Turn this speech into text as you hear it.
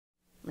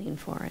looking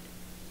for it.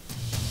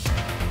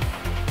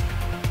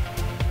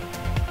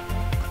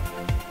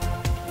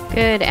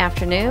 Good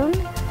afternoon.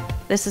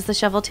 This is the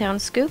Shoveltown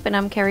Scoop, and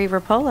I'm Carrie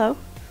Rapolo.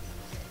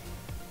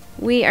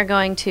 We are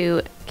going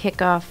to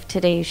kick off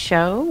today's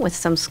show with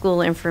some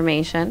school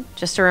information.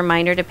 Just a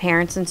reminder to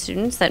parents and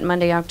students that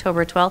Monday,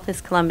 October 12th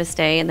is Columbus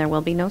Day, and there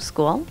will be no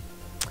school.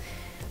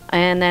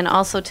 And then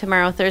also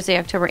tomorrow, Thursday,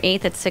 October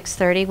 8th at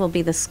 6:30 will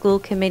be the school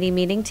committee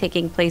meeting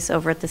taking place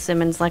over at the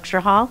Simmons Lecture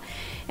Hall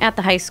at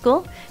the high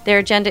school. Their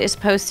agenda is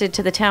posted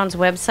to the town's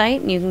website,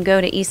 and you can go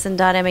to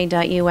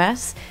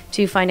easton.ma.us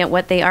to find out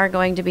what they are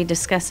going to be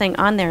discussing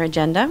on their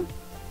agenda.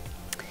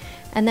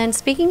 And then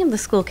speaking of the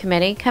school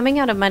committee, coming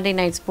out of Monday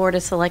night's Board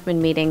of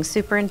Selectmen meeting,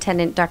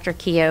 Superintendent Dr.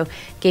 Keogh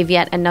gave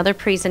yet another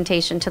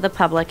presentation to the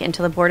public and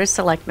to the Board of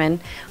Selectmen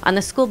on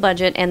the school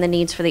budget and the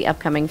needs for the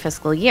upcoming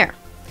fiscal year.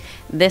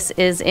 This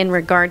is in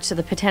regards to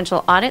the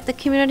potential audit the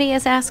community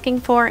is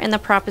asking for and the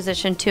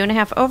Proposition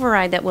 2.5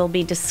 override that will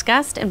be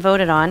discussed and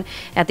voted on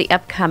at the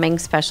upcoming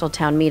special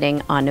town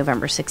meeting on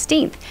November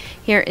 16th.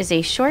 Here is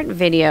a short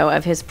video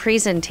of his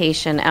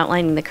presentation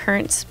outlining the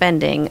current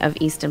spending of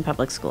Easton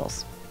Public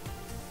Schools.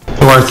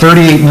 So our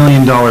 $38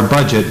 million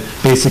budget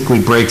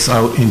basically breaks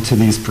out into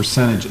these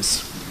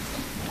percentages.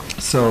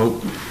 So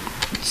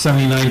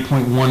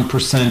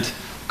 79.1%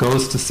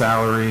 goes to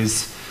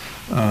salaries,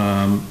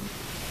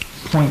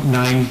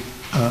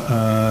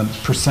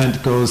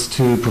 0.9% goes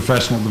to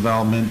professional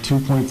development,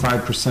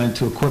 2.5%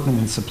 to equipment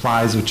and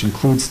supplies, which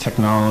includes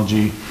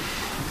technology,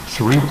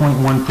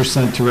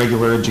 3.1% to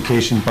regular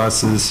education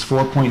buses,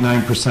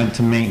 4.9%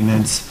 to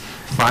maintenance,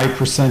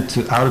 5%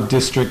 to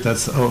out-of-district,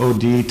 that's the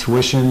OOD,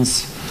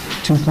 tuitions,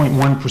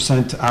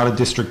 2.1% to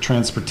out-of-district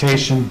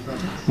transportation,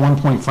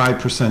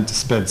 1.5% to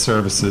sped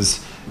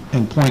services,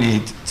 and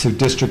 0.8% to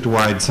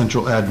district-wide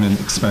central admin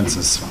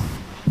expenses.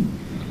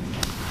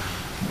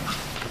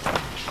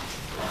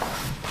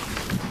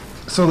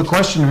 So the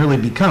question really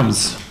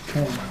becomes,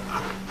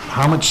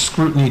 how much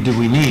scrutiny do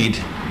we need,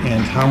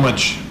 and how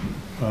much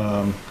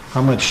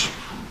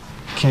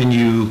can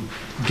you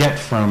get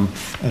from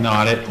an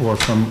audit or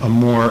from a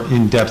more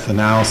in-depth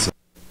analysis?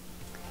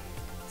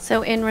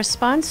 So in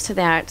response to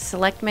that,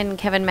 Selectman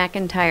Kevin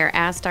McIntyre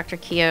asked Dr.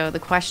 Keogh the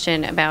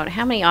question about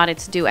how many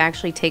audits do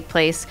actually take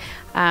place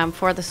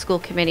for the school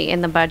committee in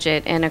the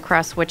budget and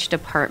across which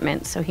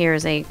department. So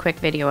here's a quick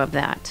video of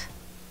that.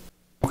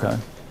 Okay.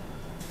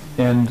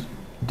 And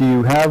do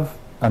you have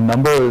a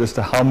number as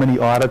to how many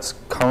audits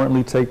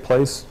currently take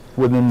place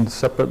within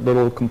separate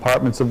little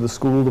compartments of the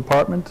school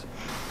department?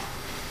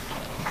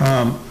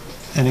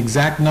 An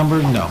exact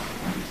number, no,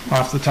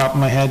 off the top of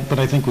my head, but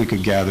I think we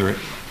could gather it.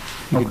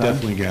 We could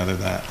definitely gather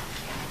that.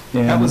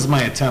 And that was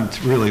my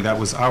attempt, really, that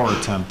was our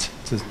attempt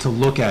to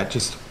look at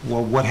just,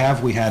 well, what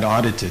have we had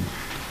audited?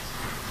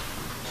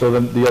 So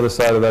then the other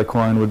side of that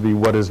coin would be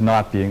what is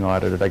not being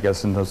audited, I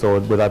guess, and so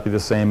would that be the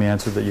same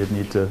answer that you'd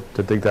need to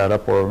dig that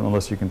up, or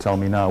unless you can tell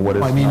me now what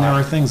is I mean, not? there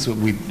are things that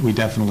we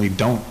definitely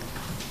don't,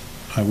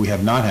 we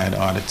have not had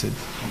audited.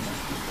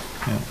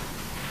 Yeah.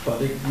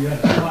 But you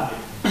had a slide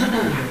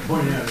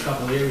pointing out a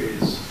couple of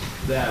areas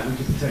that we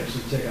could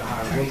potentially take a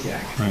higher look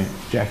at. Right.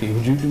 Jackie,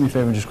 would you do me a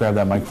favor and just grab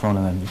that microphone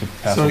and then you could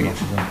pass it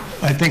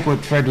off? I think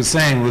what Fred was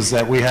saying was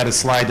that we had a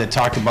slide that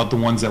talked about the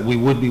ones that we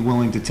would be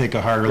willing to take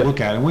a harder look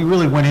at. And we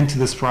really went into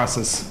this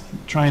process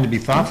trying to be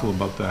thoughtful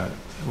about that.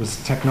 It was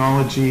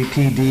technology,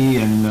 PD,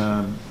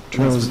 and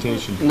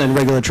transportation. And then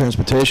regular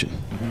transportation,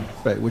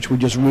 right, which we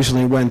just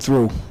recently went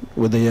through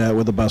with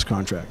the bus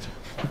contract.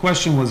 The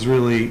question was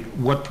really,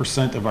 what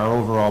 % of our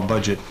overall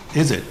budget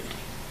is it?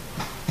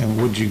 And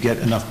would you get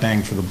enough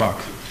bang for the buck?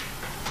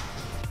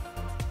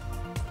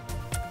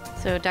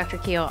 So Dr.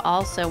 Keogh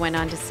also went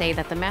on to say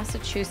that the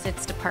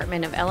Massachusetts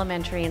Department of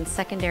Elementary and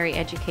Secondary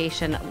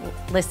Education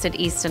listed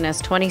Easton as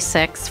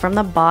 26 from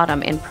the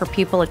bottom in per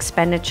pupil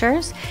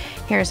expenditures.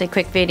 Here's a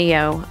quick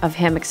video of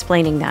him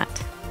explaining that.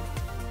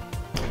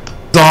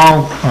 It's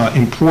all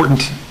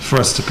important for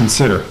us to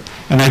consider.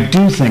 And I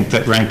do think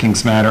that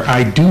rankings matter.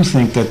 I do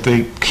think that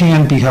they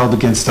can be held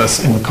against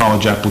us in the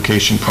college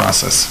application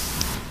process.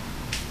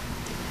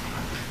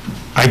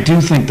 I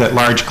do think that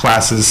large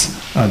classes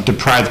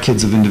deprive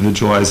kids of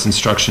individualized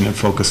instruction and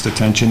focused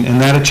attention, and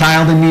that a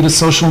child in need of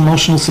social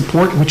emotional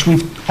support, which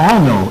we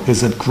all know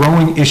is a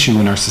growing issue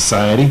in our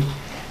society,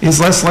 is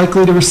less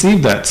likely to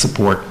receive that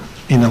support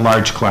in a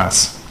large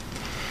class.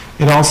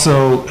 It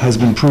also has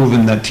been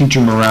proven that teacher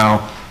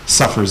morale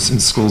suffers in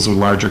schools with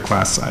larger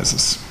class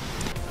sizes.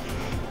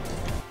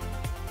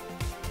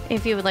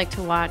 If you would like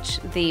to watch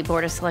the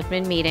Board of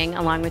Selectmen meeting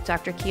along with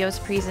Dr. Keogh's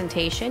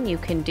presentation, you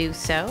can do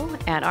so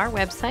at our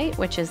website,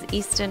 which is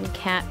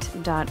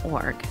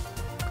eastoncat.org.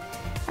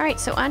 All right,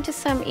 so on to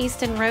some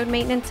Easton road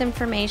maintenance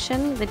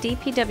information. The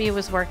DPW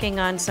was working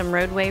on some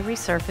roadway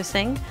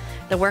resurfacing.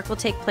 The work will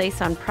take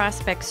place on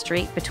Prospect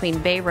Street between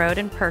Bay Road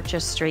and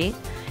Purchase Street.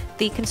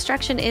 The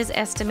construction is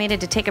estimated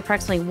to take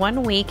approximately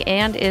 1 week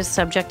and is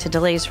subject to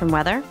delays from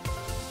weather.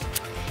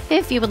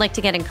 If you would like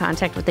to get in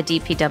contact with the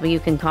DPW, you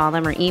can call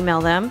them or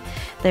email them.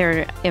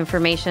 Their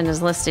information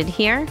is listed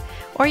here.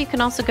 Or you can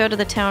also go to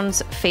the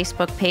town's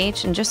Facebook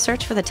page and just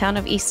search for the town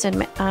of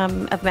Easton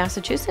of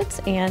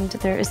Massachusetts, and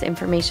there is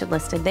information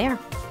listed there.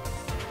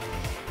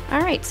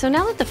 All right, so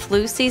now that the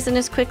flu season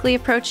is quickly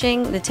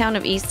approaching, the town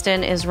of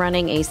Easton is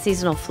running a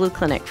seasonal flu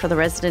clinic for the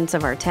residents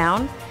of our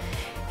town.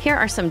 Here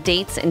are some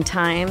dates and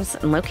times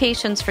and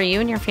locations for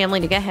you and your family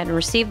to go ahead and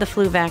receive the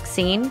flu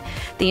vaccine.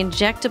 The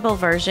injectable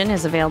version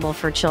is available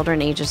for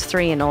children ages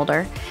 3 and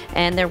older,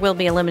 and there will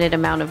be a limited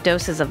amount of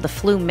doses of the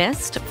flu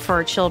mist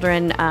for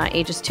children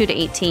ages 2 to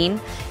 18.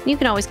 And you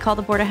can always call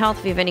the Board of Health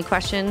if you have any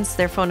questions.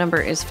 Their phone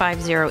number is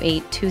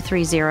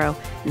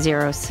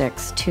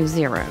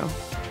 508-230-0620.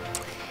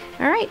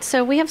 All right,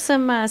 so we have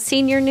some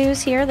senior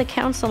news here. The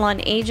Council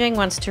on Aging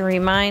wants to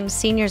remind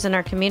seniors in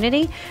our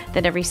community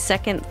that every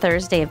second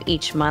Thursday of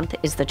each month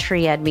is the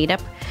Triad Meetup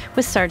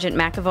with Sergeant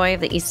McAvoy of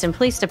the Easton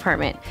Police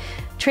Department.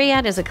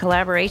 Triad is a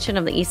collaboration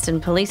of the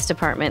Easton Police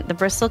Department, the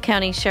Bristol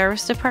County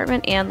Sheriff's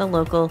Department, and the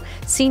local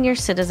senior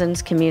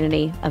citizens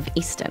community of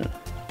Easton.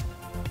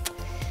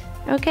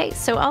 Okay,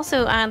 so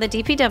also the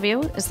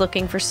DPW is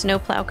looking for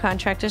snowplow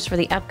contractors for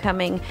the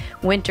upcoming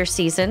winter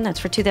season. That's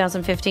for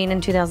 2015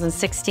 and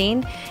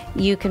 2016.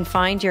 You can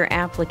find your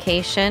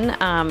application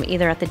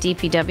either at the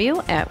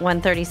DPW at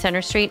 130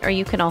 Center Street, or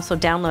you can also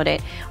download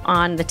it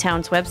on the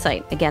town's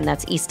website. Again,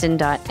 that's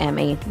easton.ma.us.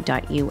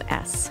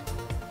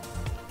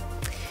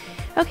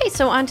 Okay,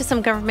 so on to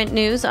some government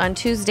news. On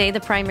Tuesday, the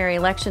primary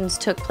elections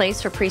took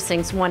place for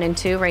precincts 1 and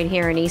 2 right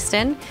here in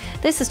Easton.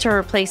 This is to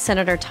replace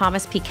Senator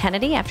Thomas P.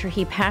 Kennedy after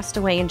he passed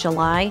away in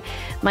July.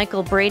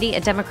 Michael Brady, a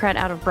Democrat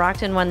out of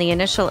Brockton, won the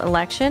initial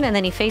election, and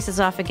then he faces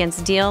off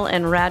against Deal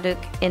and Raduk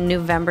in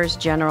November's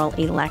general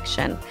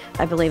election.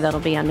 I believe that'll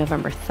be on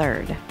November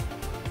 3rd.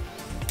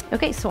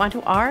 Okay, so on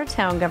to our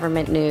town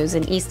government news.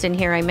 In Easton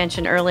here, I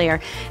mentioned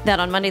earlier that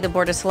on Monday the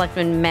Board of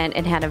Selectmen met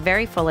and had a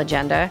very full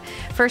agenda.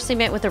 First, they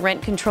met with the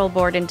Rent Control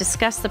Board and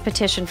discussed the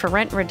petition for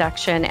rent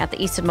reduction at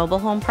the Easton Mobile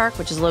Home Park,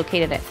 which is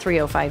located at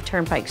 305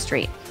 Turnpike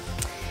Street.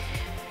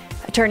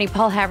 Attorney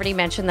Paul Haverty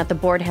mentioned that the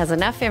board has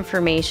enough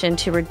information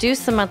to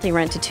reduce the monthly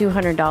rent to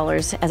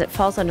 $200 as it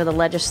falls under the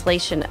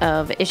legislation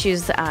of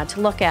issues to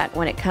look at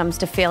when it comes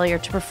to failure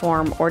to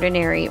perform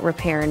ordinary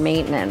repair and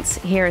maintenance.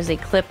 Here is a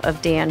clip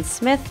of Dan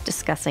Smith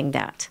discussing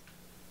that.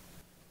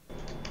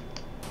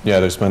 Yeah,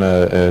 there's been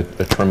a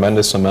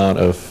tremendous amount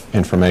of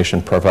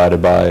information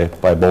provided by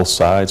both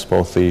sides,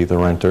 both the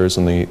renters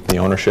and the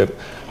ownership.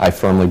 I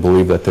firmly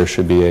believe that there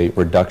should be a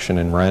reduction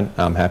in rent.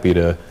 I'm happy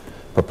to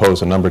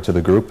propose a number to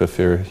the group if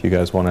you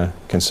guys want to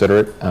consider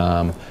it.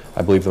 I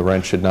believe the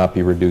rent should not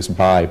be reduced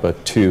by,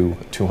 but to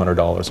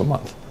 $200 a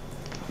month.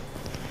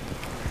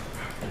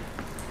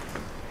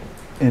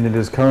 And it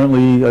is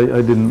currently,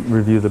 I didn't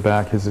review the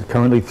back, is it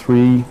currently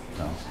 3?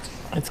 No.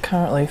 It's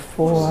currently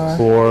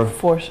 4.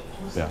 4.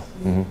 Yeah.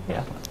 Mm-hmm.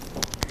 Yeah.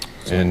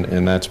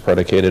 And that's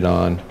predicated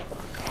on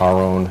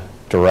our own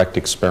direct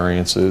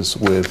experiences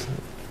with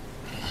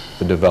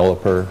the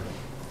developer,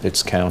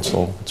 its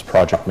council, its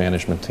project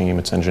management team,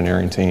 its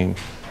engineering team,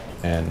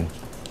 and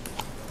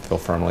feel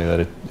firmly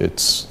that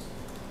it's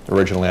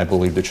originally I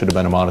believed it should have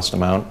been a modest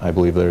amount. I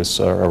believe there's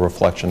a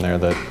reflection there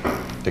that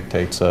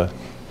dictates a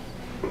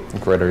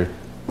greater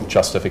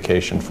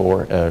justification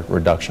for a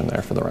reduction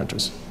there for the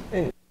renters.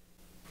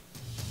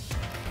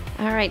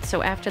 All right,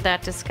 so after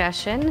that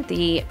discussion,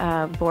 the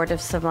Board of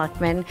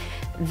Selectmen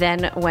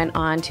then went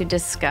on to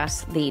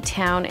discuss the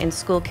Town and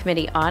School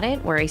Committee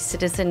audit, where a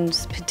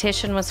citizen's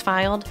petition was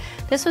filed.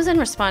 This was in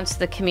response to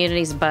the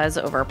community's buzz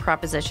over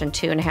Proposition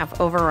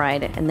 2.5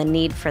 override and the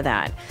need for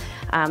that.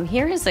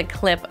 Here is a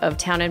clip of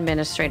Town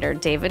Administrator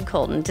David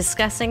Colton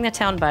discussing the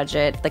town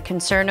budget, the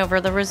concern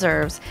over the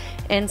reserves,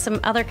 and some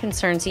other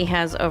concerns he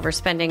has over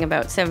spending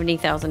about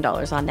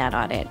 $70,000 on that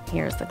audit.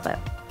 Here's the clip.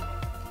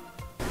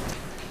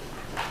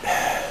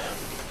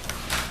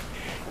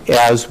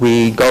 As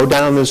we go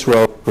down this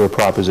road for a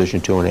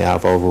Proposition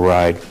 2.5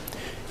 override,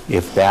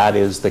 if that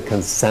is the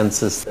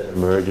consensus that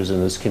emerges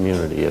in this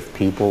community, if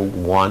people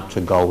want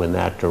to go in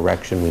that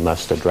direction, we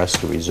must address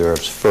the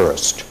reserves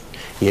first.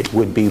 It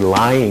would be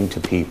lying to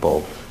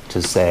people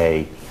to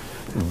say,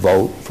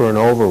 vote for an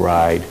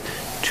override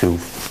to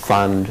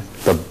fund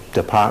the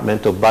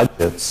departmental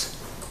budgets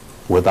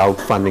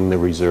without funding the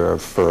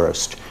reserve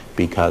first,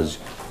 because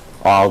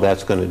all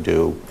that's going to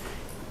do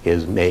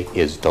is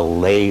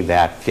delay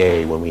that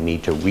day when we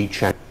need to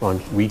retrench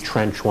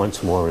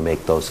once more and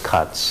make those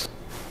cuts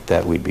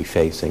that we'd be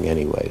facing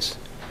anyways.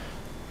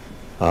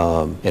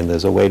 And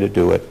there's a way to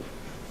do it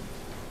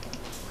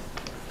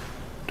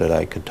that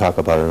I could talk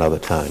about another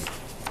time.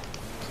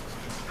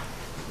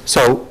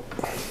 So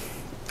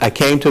I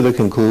came to the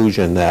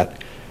conclusion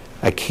that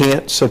I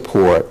can't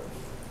support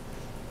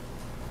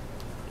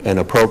an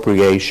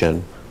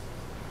appropriation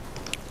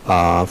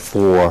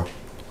for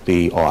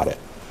the audit.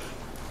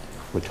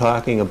 We're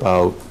talking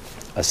about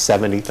a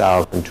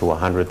 $70,000 to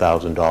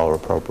 $100,000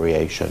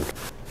 appropriation,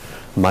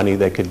 money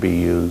that could be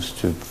used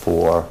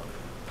for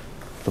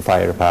the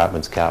fire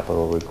department's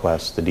capital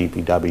requests, the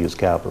DPW's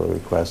capital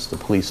requests, the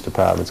police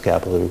department's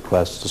capital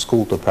requests, the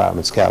school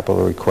department's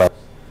capital requests.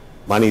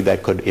 Money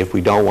that could, if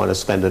we don't want to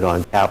spend it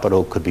on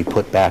capital, could be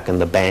put back in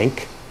the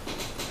bank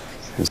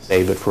and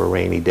save it for a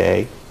rainy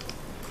day.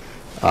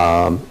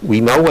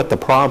 We know what the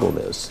problem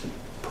is.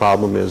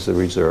 Problem is the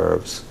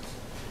reserves.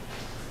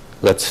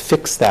 Let's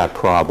fix that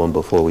problem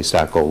before we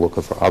start go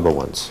looking for other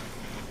ones.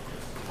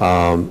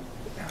 I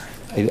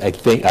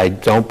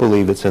don't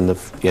believe it's in the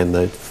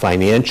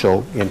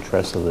financial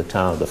interest of the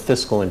town, the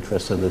fiscal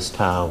interest of this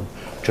town,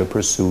 to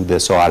pursue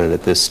this audit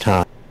at this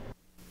time.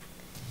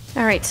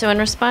 All right, so in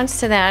response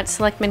to that,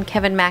 Selectman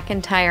Kevin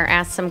McIntyre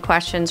asked some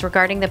questions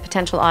regarding the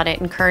potential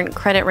audit and current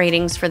credit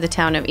ratings for the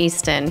town of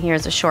Easton.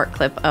 Here's a short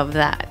clip of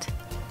that.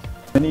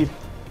 Any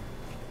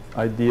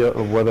idea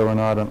of whether or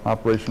not an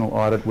operational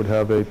audit would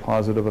have a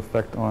positive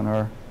effect on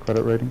our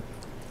credit rating,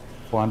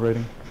 bond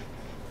rating?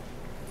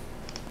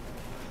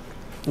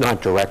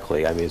 Not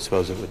directly. I mean, I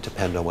suppose it would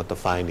depend on what the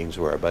findings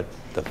were, but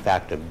the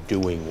fact of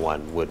doing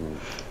one wouldn't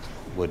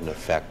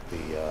affect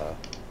the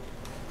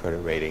credit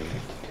rating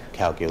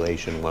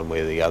calculation one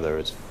way or the other,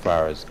 as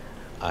far as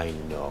I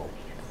know.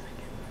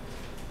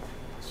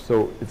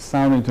 So it's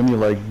sounding to me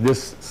like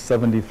this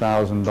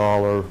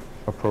 $70,000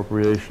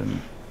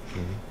 appropriation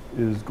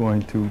is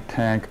going to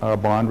tank our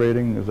bond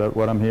rating. Is that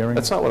what I'm hearing?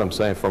 That's not what I'm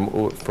saying.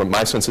 From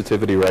my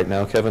sensitivity right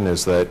now, Kevin,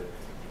 is that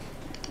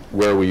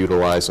where we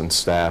utilize and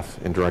staff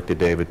and directed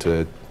David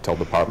to tell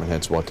department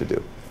heads what to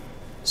do.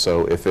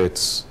 So if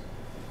it's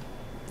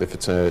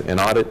an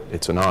audit,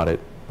 it's an audit,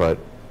 but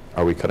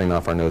are we cutting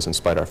off our nose and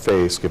spite our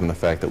face, given the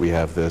fact that we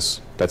have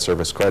this debt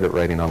service credit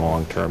rating on the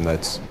long term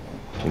that's,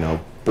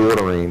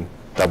 bordering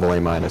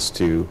AA-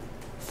 to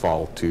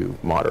fall to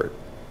moderate.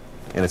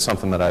 And it's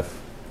something that I've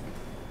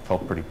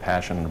felt pretty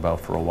passionate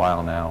about for a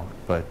while now,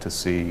 but to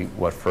see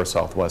what First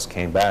Southwest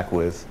came back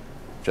with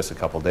just a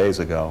couple days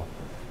ago,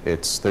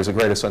 there's a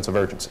greater sense of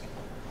urgency.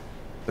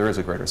 There is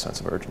a greater sense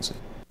of urgency.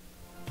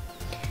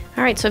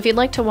 All right, so if you'd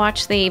like to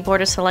watch the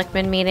Board of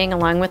Selectmen meeting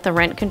along with the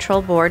Rent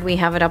Control Board, we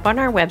have it up on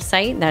our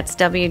website. That's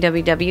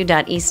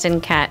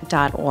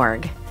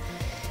www.eastoncat.org.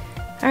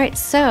 All right,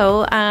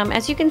 so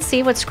as you can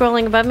see, what's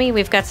scrolling above me,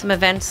 we've got some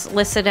events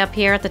listed up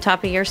here at the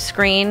top of your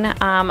screen.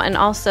 And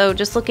also,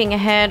 just looking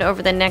ahead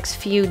over the next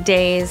few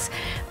days,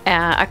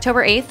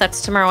 October 8th,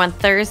 that's tomorrow on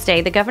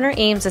Thursday, the Governor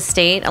Ames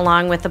Estate,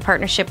 along with the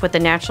partnership with the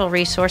Natural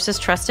Resources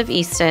Trust of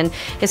Easton,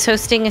 is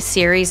hosting a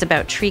series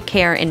about tree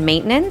care and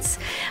maintenance,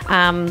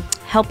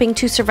 helping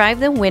to survive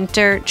the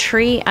winter,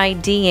 tree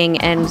IDing,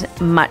 and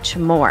much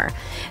more.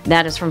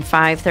 That is from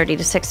 5:30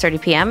 to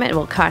 6:30 p.m. It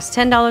will cost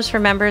 $10 for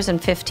members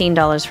and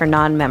 $15 for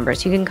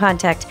non-members. You can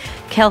contact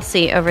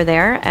Kelsey over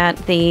there at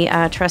the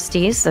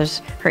trustees. There's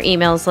her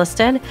emails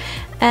listed.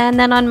 And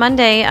then on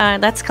Monday,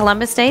 that's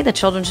Columbus Day. The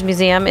Children's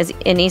Museum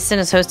in Easton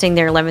is hosting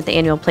their 11th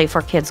annual Play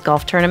for Kids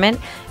golf tournament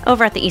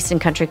over at the Easton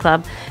Country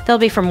Club. They'll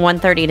be from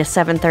 1:30 to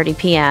 7:30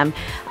 p.m.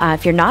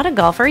 If you're not a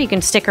golfer, you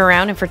can stick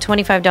around, and for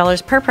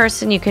 $25 per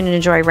person, you can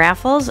enjoy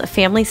raffles, a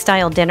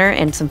family-style dinner,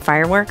 and some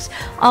fireworks.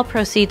 All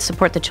proceeds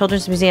support the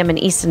Children's Museum and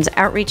Easton's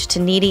outreach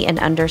to needy and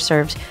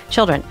underserved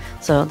children.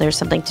 So there's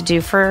something to do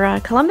for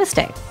Columbus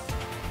Day.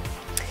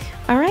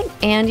 All right,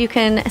 and you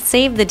can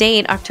save the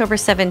date. October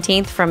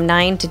 17th from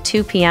 9 to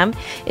 2 p.m.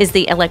 is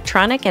the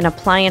Electronic and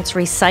Appliance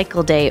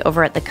Recycle Day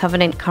over at the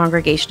Covenant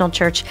Congregational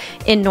Church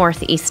in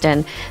North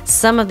Easton.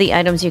 Some of the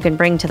items you can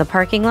bring to the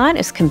parking lot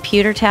is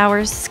computer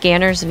towers,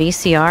 scanners,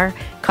 VCR,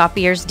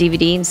 copiers,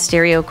 DVD, and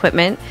stereo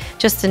equipment,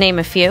 just to name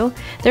a few.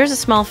 There's a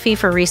small fee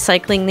for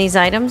recycling these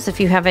items. If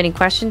you have any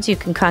questions, you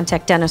can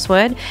contact Dennis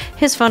Wood.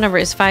 His phone number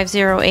is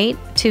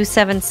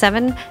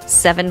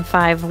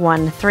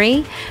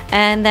 508-277-7513.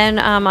 And then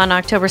on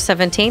October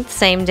 17th,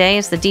 same day,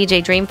 is the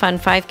DJ Dream Fund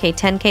 5K,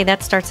 10K.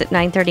 That starts at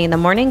 9:30 in the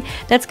morning.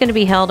 That's going to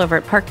be held over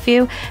at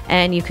Parkview,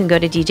 and you can go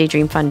to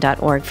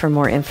djdreamfund.org for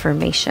more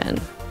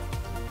information.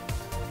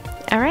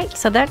 All right,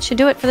 so that should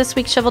do it for this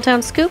week's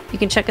Shoveltown Scoop. You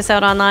can check us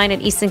out online at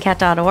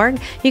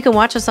eastoncat.org. You can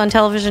watch us on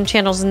television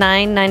channels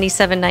 9,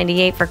 97,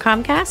 98 for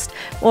Comcast,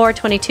 or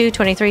 22,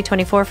 23,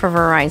 24 for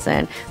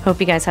Verizon. Hope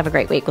you guys have a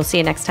great week. We'll see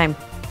you next time.